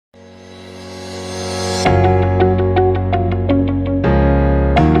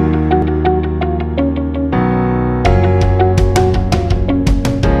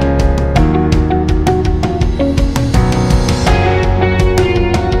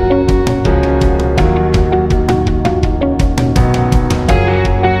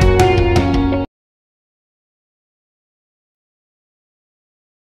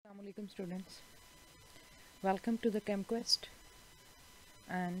students, welcome to the Chem Quest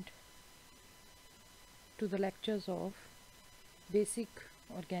and to the lectures of basic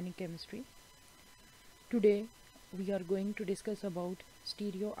organic chemistry. Today we are going to discuss about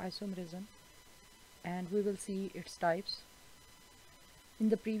stereoisomerism and we will see its types. In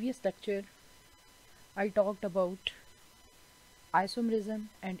the previous lecture I talked about isomerism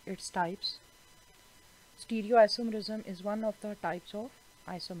and its types. Stereoisomerism is one of the types of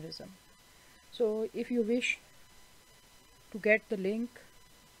isomerism. So if you wish to get the link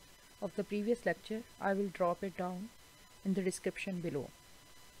of the previous lecture, I will drop it down in the description below.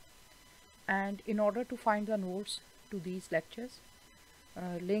 And in order to find the notes to these lectures,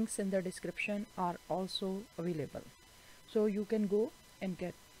 links in the description are also available. So you can go and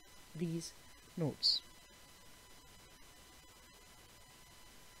get these notes.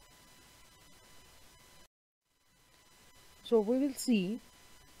 So we will see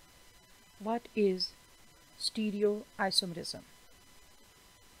what is stereoisomerism.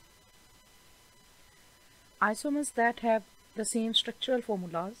 Isomers that have the same structural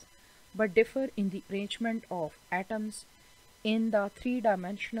formulas but differ in the arrangement of atoms in the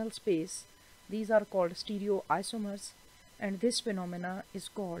three-dimensional space, these are called stereoisomers and this phenomena is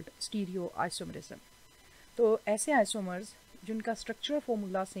called stereoisomerism. तो ऐसे isomers जिनका structural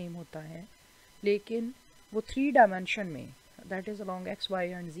formula same होता है लेकिन वो 3 dimension में that is along x Y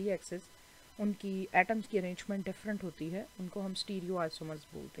and ji axis उनकी atoms की अरेंजमेंट डिफरेंट होती है, उनको हम स्टीरियो आइसोमर्स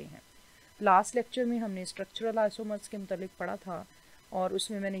बोलते हैं. लास्ट लेक्चर में हमने स्ट्रक्चरल आइसोमर्स के मुतालिक पढ़ा था और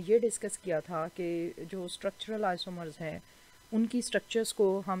उसमें मैंने ये डिस्कस किया था कि जो स्ट्रक्चरल आइसोमर्स हैं उनकी स्ट्रक्चर्स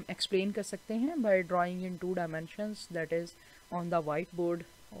को हम एक्सप्लेन कर सकते हैं by drawing in 2 dimensions, that is on the white board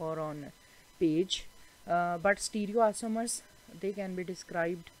और on page. But stereo isomers they can be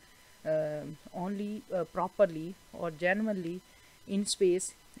described only properly or genuinely in space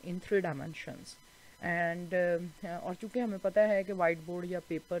in 3 dimensions. And और चूँकि हमें पता है कि वाइट बोर्ड या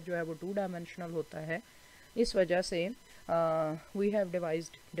पेपर जो है वो 2 डायमेंशनल होता है, इस वजह से we have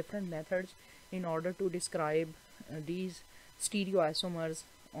devised different methods in order to describe these stereoisomers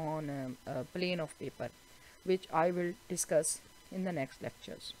on a plane of paper, which I will discuss in the next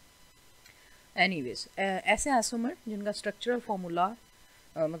lectures. Anyways, ऐसे आइसोमर जिनका स्ट्रक्चरल फार्मूला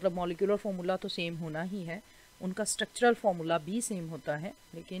मतलब मॉलिक्यूलर फार्मूला तो same होना ही है, उनका structural formula भी same होता है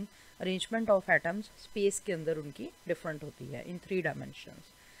लेकिन अरेंजमेंट ऑफ एटम्स स्पेस के अंदर उनकी डिफरेंट होती है इन 3 dimensions.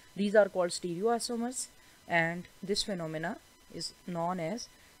 These are called stereoisomers and this phenomena is known as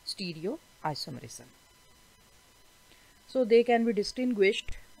स्टीरियोआइसोमेरिज्म. So they can be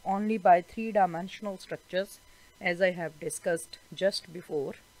distinguished only by 3-dimensional structures as I have discussed just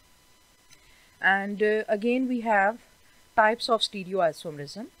before. And again we have types of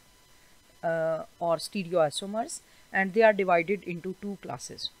stereoisomerism or stereoisomers, and they are divided into 2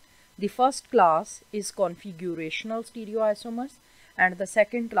 classes. The first class is configurational stereoisomers and the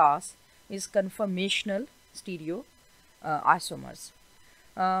second class is conformational stereoisomers.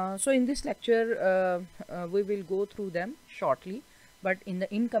 So in this lecture we will go through them shortly, but in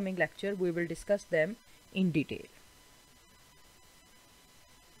the incoming lecture we will discuss them in detail.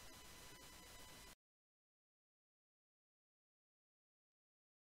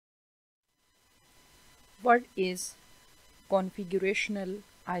 What is configurational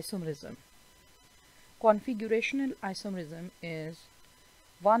isomerism? Configurational isomerism is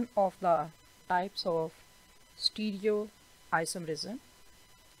one of the types of stereoisomerism,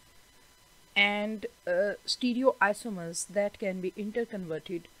 and stereoisomers that can be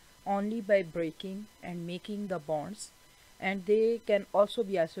interconverted only by breaking and making the bonds, and they can also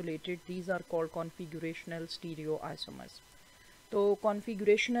be isolated. These are called configurational stereoisomers. तो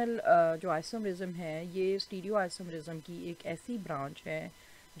configurational जो isomerism है ये stereo isomerism की एक ऐसी branch है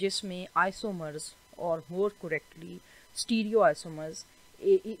जिसमें isomers और मोर करेक्टली स्टीरियो आइसोमर्स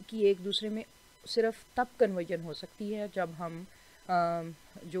की एक दूसरे में सिर्फ तब कन्वर्जन हो सकती है जब हम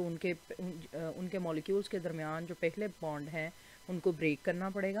जो उनके मॉलिक्यूल्स के दरमियान जो पहले बॉन्ड हैं उनको ब्रेक करना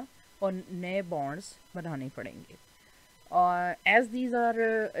पड़ेगा और नए बॉन्ड्स बनाने पड़ेंगे. और as these are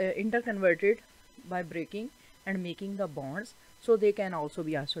इंटरकन्वर्टेड by breaking and making the bonds, so they can also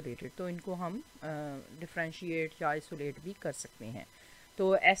be isolated. तो इनको हम डिफ्रेंशिएट या आइसोलेट भी कर सकते हैं.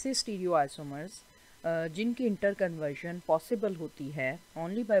 तो ऐसे स्टीरियो आइसोमर्स जिनकी इंटरकन्वर्जन पॉसिबल होती है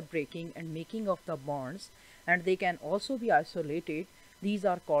only by breaking and making of the bonds and they can also be isolated, these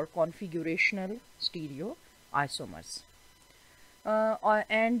are called configurational stereo isomers.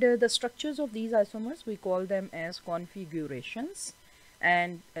 And the structures of these isomers we call them as configurations,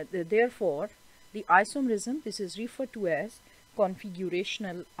 and therefore the isomerism, this is referred to as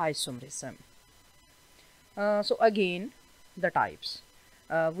configurational isomerism. So again the types.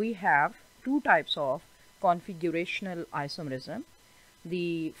 we have two types of configurational isomerism.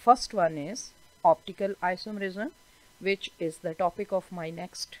 The first one is optical isomerism, which is the topic of my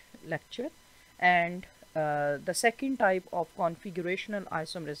next lecture, and the second type of configurational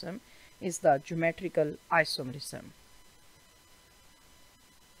isomerism is the geometrical isomerism.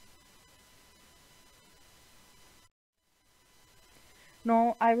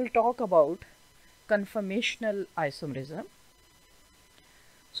 Now I will talk about conformational isomerism.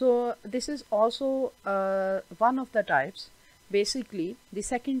 So this is also one of the types, basically the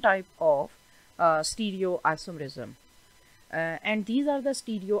second type of stereoisomerism. And these are the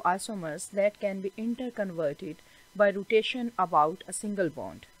stereoisomers that can be interconverted by rotation about a single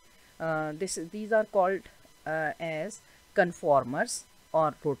bond. These are called as conformers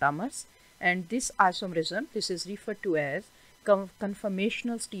or rotamers, and this isomerism, this is referred to as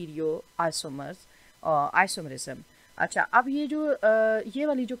conformational stereoisomers isomerism. अच्छा, अब ये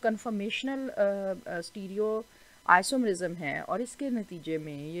वाली जो conformational stereo isomerism है और इसके नतीजे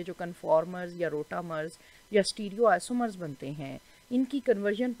में ये जो कन्फॉर्मर्स या रोटामर्स या स्टीरियो आइसोमर्स बनते हैं, इनकी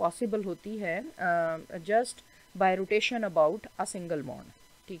कन्वर्जन पॉसिबल होती है just by rotation about a single bond.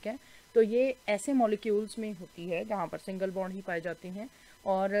 ठीक है, तो ये ऐसे मॉलिक्यूल्स में होती है जहाँ पर सिंगल बॉन्ड ही पाए जाते हैं,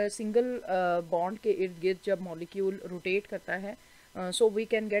 और सिंगल बॉन्ड के इर्द गिर्द जब मॉलिक्यूल रोटेट करता है, so we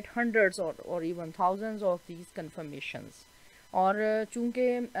can get hundreds or even thousands of these conformations. और चूँकि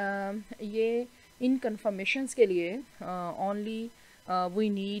ये इन conformations के लिए only we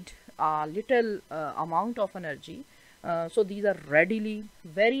need a little amount of energy, so these are very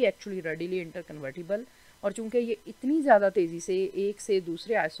readily interconvertible. और चूँकि ये इतनी ज़्यादा तेज़ी से एक से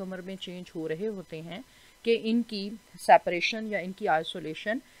दूसरे आइसोमर में चेंज हो रहे होते हैं कि इनकी सेपरेशन या इनकी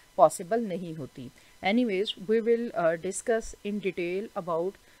आइसोलेशन पॉसिबल नहीं होती. Anyways, we will discuss in detail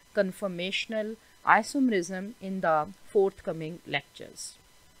about conformational isomerism in the forthcoming lectures.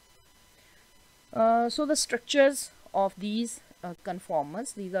 So the structures of these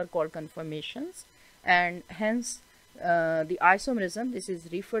conformers, these are called conformations, and hence the isomerism, this is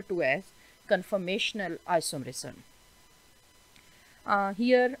referred to as conformational isomerism.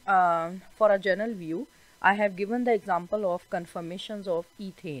 Here for a general view, I have given the example of conformations of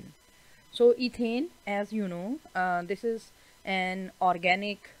ethane. So ethane, as you know, this is an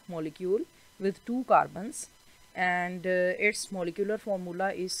organic molecule with 2 carbons, and its molecular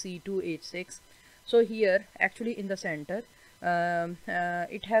formula is C2H6. So here actually in the center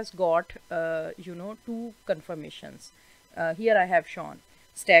it has got 2 conformations. Here I have shown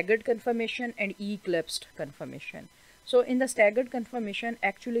staggered conformation and eclipsed conformation. So in the staggered conformation,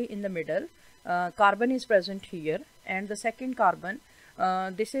 actually in the middle carbon is present here, and the second carbon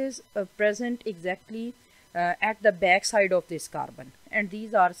this is present exactly at the back side of this carbon, and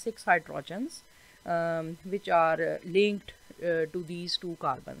these are 6 hydrogens which are linked to these 2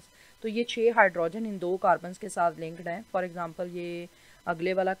 carbons. तो ये 6 hydrogen in 2 carbons के साथ linked हैं. For example ये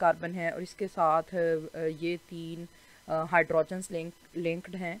अगले वाला carbon है और इसके साथ ये 3 हाइड्रोजन्स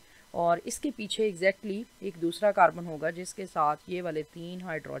लिंक्ड हैं, और इसके पीछे एग्जैक्टली एक दूसरा कार्बन होगा जिसके साथ ये वाले 3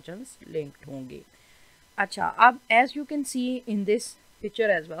 हाइड्रोजन्स लिंक्ड होंगे. अच्छा, अब as you can see in this picture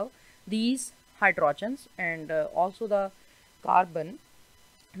as well, these hydrogens and also the carbon,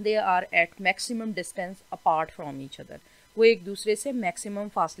 they are at maximum distance apart from each other. वो एक दूसरे से मैक्सिमम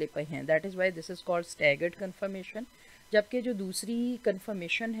फासले पर हैं. That is why this is called staggered conformation. जबकि जो दूसरी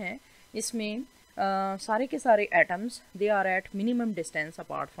कन्फर्मेशन है इसमें सारे के सारे atoms they are at minimum distance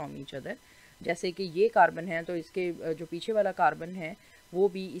apart from each other. जैसे कि ये कार्बन है तो इसके जो पीछे वाला कार्बन है वो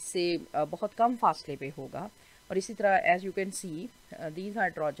भी इससे बहुत कम फासले पे होगा. और इसी तरह as you can see these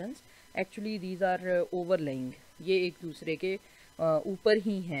hydrogens actually these are ओवरलेइंग, ये एक दूसरे के ऊपर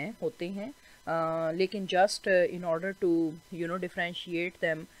ही हैं होते हैं, लेकिन just in order to differentiate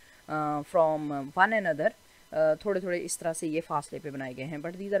them from one another थोड़े थोड़े इस तरह से ये फासले पे बनाए गए हैं,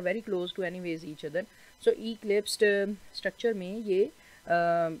 but these are very close to anyways each other. So eclipsed structure में ये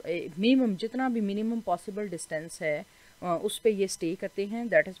मिनिमम जितना भी मिनिमम पॉसिबल डिस्टेंस है उस पे ये स्टे करते हैं.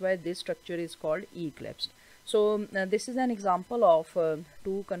 That is why this structure is called eclipsed. So this is an example of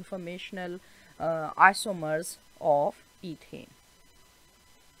 2 conformational isomers of ethane.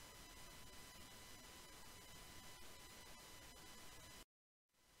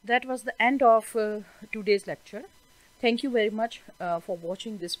 That was the end of today's lecture. Thank you very much for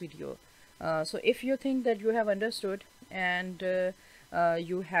watching this video. So if you think that you have understood and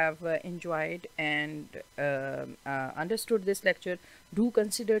you have enjoyed and understood this lecture, do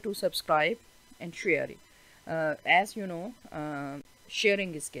consider to subscribe and share it. As you know,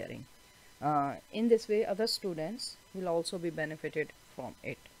 sharing is caring. In this way, other students will also be benefited from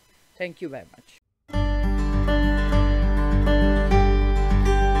it. Thank you very much.